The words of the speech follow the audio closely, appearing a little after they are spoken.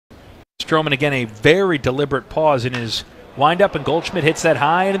Stroman again, a very deliberate pause in his windup, and Goldschmidt hits that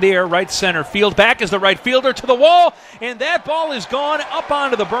high into the air, right center field. Back is the right fielder to the wall, and that ball is gone up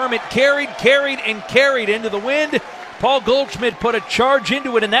onto the berm. It carried into the wind. Paul Goldschmidt put a charge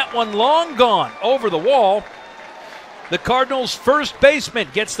into it, and that one long gone over the wall. The Cardinals' first baseman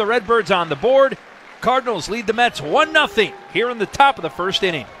gets the Redbirds on the board. Cardinals lead the Mets 1-0 here in the top of the first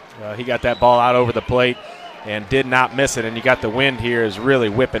inning. He got that ball out over the plate and did not miss it, and you got the wind here is really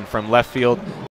whipping from left field.